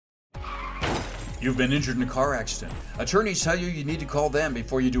You've been injured in a car accident. Attorneys tell you need to call them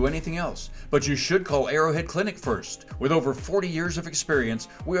before you do anything else, but you should call Arrowhead Clinic first. With over 40 years of experience,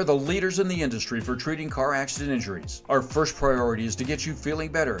 we are the leaders in the industry for treating car accident injuries. Our first priority is to get you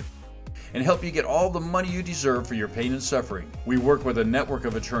feeling better and help you get all the money you deserve for your pain and suffering. We work with a network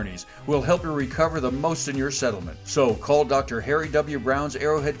of attorneys who will help you recover the most in your settlement. So call Dr. Harry W. Brown's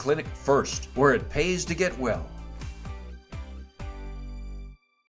Arrowhead Clinic first, where it pays to get well.